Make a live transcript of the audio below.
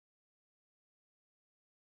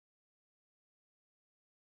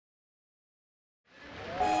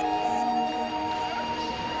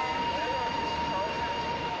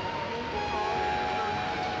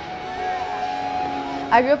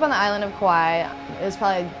I grew up on the island of Kauai. It was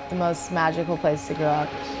probably the most magical place to grow up.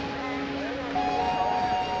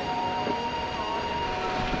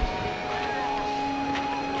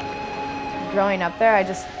 Growing up there, I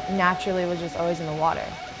just naturally was just always in the water.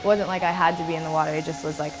 It wasn't like I had to be in the water, it just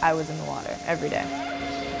was like I was in the water every day.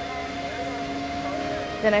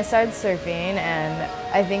 Then I started surfing, and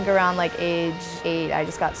I think around like age 8, I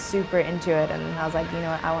just got super into it, and I was like, you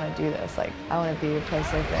know what, I want to do this. Like, I want to be a pro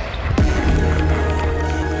surfer.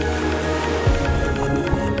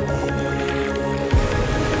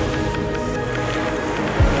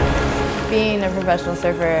 Being a professional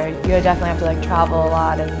surfer, you definitely have to like travel a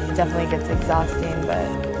lot, and it definitely gets exhausting,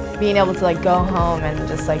 but being able to like go home and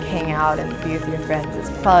just like hang out and be with your friends is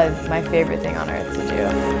probably my favorite thing on earth to do.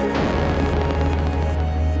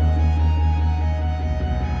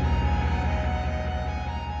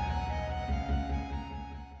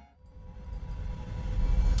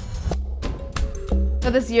 So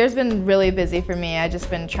this year's been really busy for me. I've just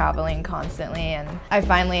been traveling constantly, and I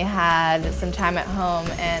finally had some time at home,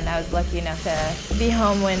 and I was lucky enough to be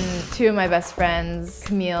home when 2 of my best friends,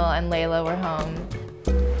 Camille and Leila, were home.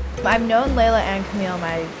 I've known Leila and Camille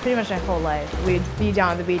pretty much my whole life. We'd be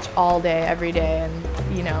down at the beach all day, every day,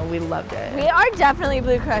 and you know, we loved it. We are definitely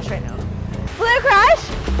Blue Crush right now. Blue Crush?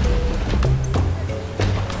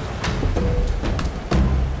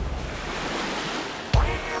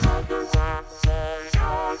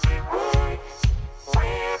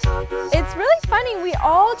 It's really funny, we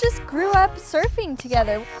all just grew up surfing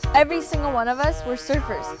together. Every single one of us were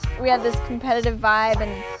surfers. We had this competitive vibe,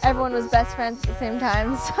 and everyone was best friends at the same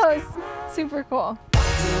time, so it's super cool.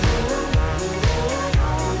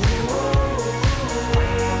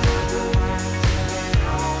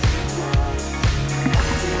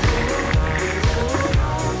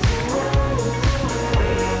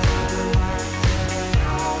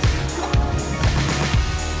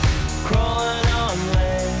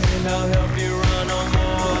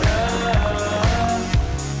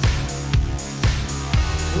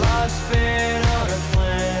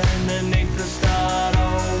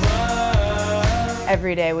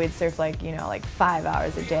 Every day we'd surf like, you know, like 5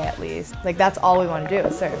 hours a day at least. Like that's all we want to do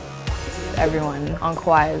is surf. Everyone on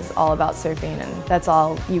Kauai is all about surfing, and that's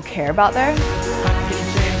all you care about there.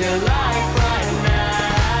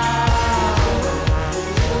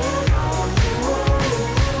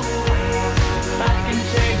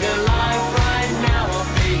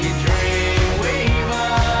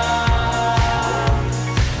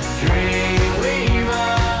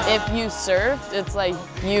 If you surfed, it's like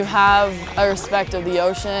you have a respect of the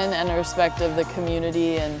ocean and a respect of the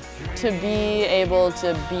community, and to be able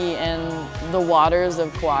to be in the waters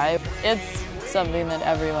of Kauai, it's something that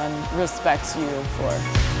everyone respects you for.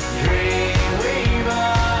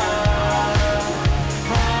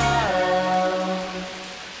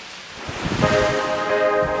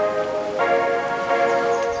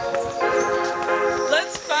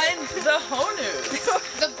 Let's find the Honus.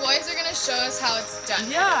 The boys are gonna show us how it's done.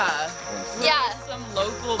 Yeah. Yeah. Some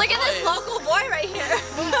local Look boys. at this local boy right here.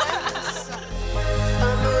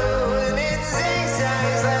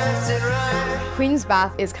 Queen's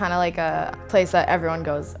Bath is kind of like a place that everyone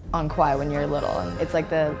goes on Kauai when you're little. And it's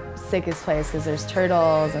like the sickest place because there's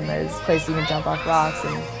turtles and there's places you can jump off rocks,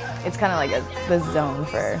 and it's kind of like the zone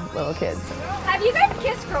for little kids. Have you guys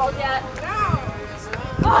kissed girls yet? No.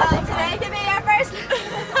 Oh, today to be our first.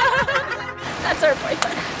 That's our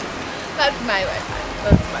boyfriend. That's my boyfriend.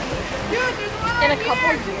 That's my boyfriend. In a couple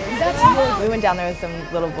of years. We went down there with some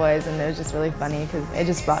little boys, and it was just really funny because it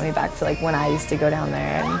just brought me back to like when I used to go down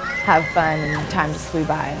there and have fun, and time just flew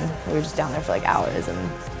by, and we were just down there for like hours and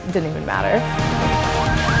it didn't even matter.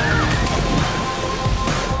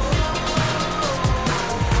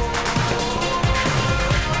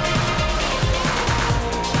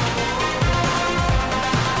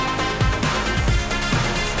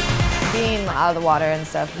 Being out of the water and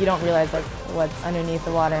stuff, you don't realize like what's underneath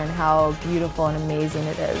the water and how beautiful and amazing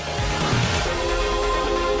it is.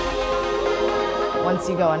 Once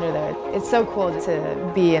you go under there, it's so cool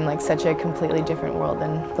to be in like such a completely different world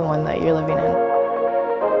than the one that you're living in.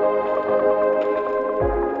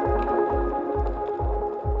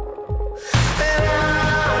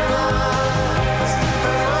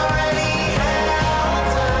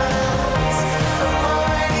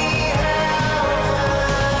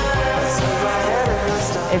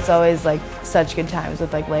 It's always like such good times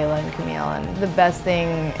with like Leila and Camille, and the best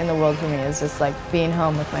thing in the world for me is just like being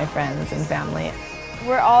home with my friends and family.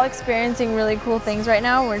 We're all experiencing really cool things right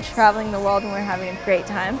now. We're traveling the world and we're having a great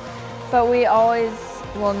time. But we always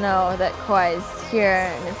will know that Kauai is here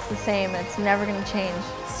and it's the same. It's never going to change.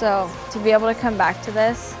 So to be able to come back to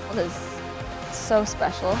this is so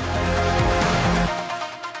special.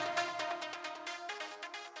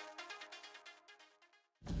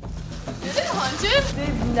 Is it haunted?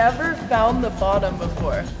 They've never found the bottom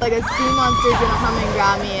before. Like a sea monster's gonna come and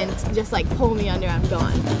grab me and just like pull me under, I'm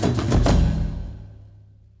gone.